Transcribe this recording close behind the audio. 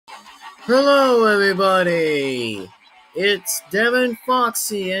Hello everybody, it's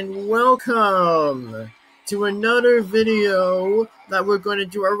DevinFoxy and welcome to another video that we're going to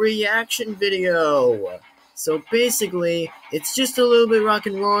do a reaction video. So basically, it's just a little bit rock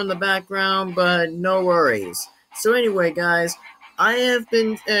and roll in the background, but no worries. So anyway guys, I have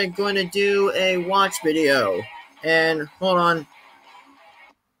been going to do a watch video, and hold on.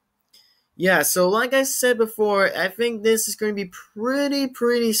 Yeah, so like I said before, I think this is going to be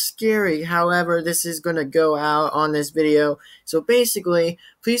pretty scary. However, this is going to go out on this video. So basically,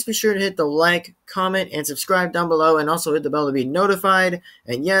 please be sure to hit the like, comment, and subscribe down below, and also hit the bell to be notified.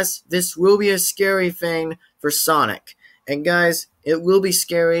 And yes, this will be a scary thing for Sonic. And guys, it will be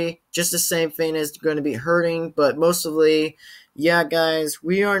scary, just the same thing as going to be hurting, but mostly, yeah guys,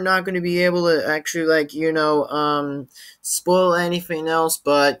 we are not going to be able to actually spoil anything else,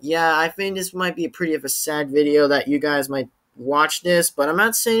 but yeah, I think this might be pretty of a sad video that you guys might watch this, but I'm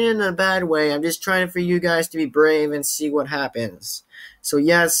not saying it in a bad way. I'm just trying for you guys to be brave and see what happens. So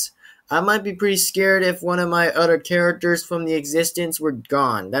yes, I might be pretty scared if one of my other characters from the existence were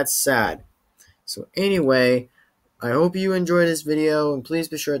gone. That's sad. So anyway, I hope you enjoyed this video, and please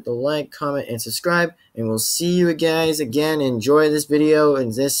be sure to like, comment, and subscribe, and we'll see you guys again. Enjoy this video,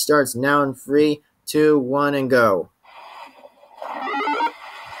 and this starts now in 3, 2, 1, and go.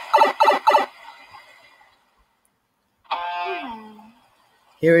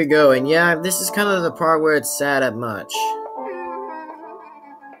 Here we go, and yeah, this is kind of the part where it's sad at much.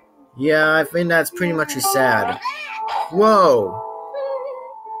 Yeah, I think that's pretty much sad. Whoa!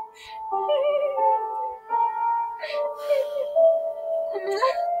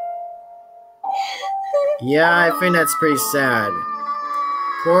 Yeah, I think that's pretty sad.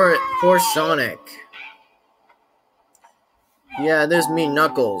 Poor Sonic. Yeah, there's me,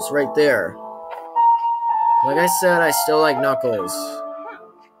 Knuckles, right there. Like I said, I still like Knuckles.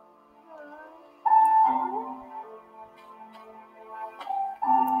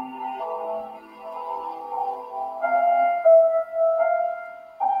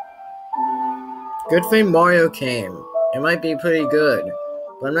 Good thing Mario came. It might be pretty good,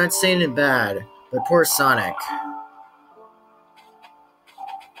 but I'm not saying it bad. But poor Sonic.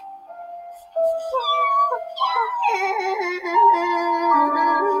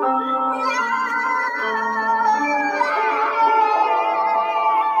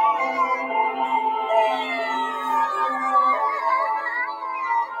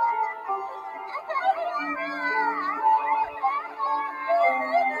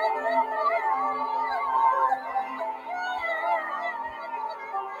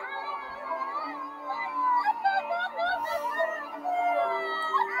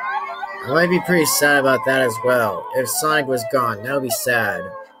 I might be pretty sad about that as well. If Sonic was gone, that would be sad.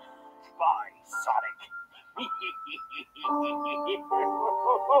 Bye, Sonic.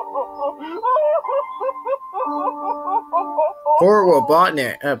 Poor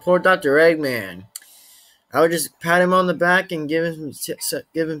Robotnik, poor Dr. Eggman. I would just pat him on the back and give him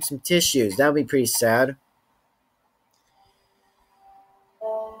some tissues. That would be pretty sad.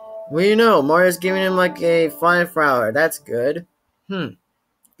 Well, you know, Mario's giving him like a fire flower. That's good.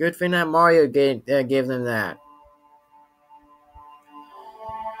 Good thing that Mario gave them that.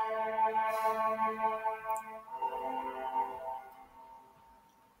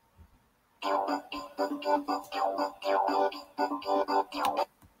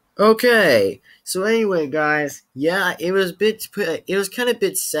 Okay, so anyway, guys, yeah, it was kind of a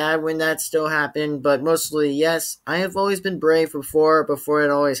bit sad when that still happened, but mostly, yes, I have always been brave before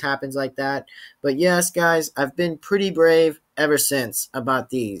it always happens like that. But yes, guys, I've been pretty brave ever since about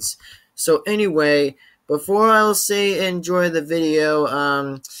these. So anyway, before I'll say enjoy the video,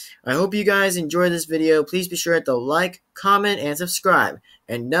 I hope you guys enjoy this video. Please be sure to like, comment, and subscribe.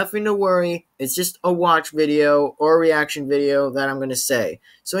 And nothing to worry, it's just a watch video or reaction video that I'm going to say.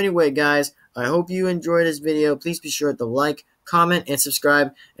 So anyway, guys, I hope you enjoyed this video. Please be sure to like, comment, and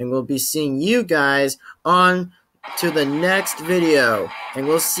subscribe. And we'll be seeing you guys on to the next video. And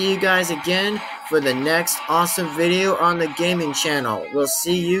we'll see you guys again for the next awesome video on the gaming channel. We'll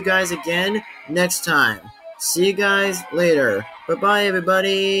see you guys again next time. See you guys later. Bye-bye,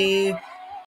 everybody.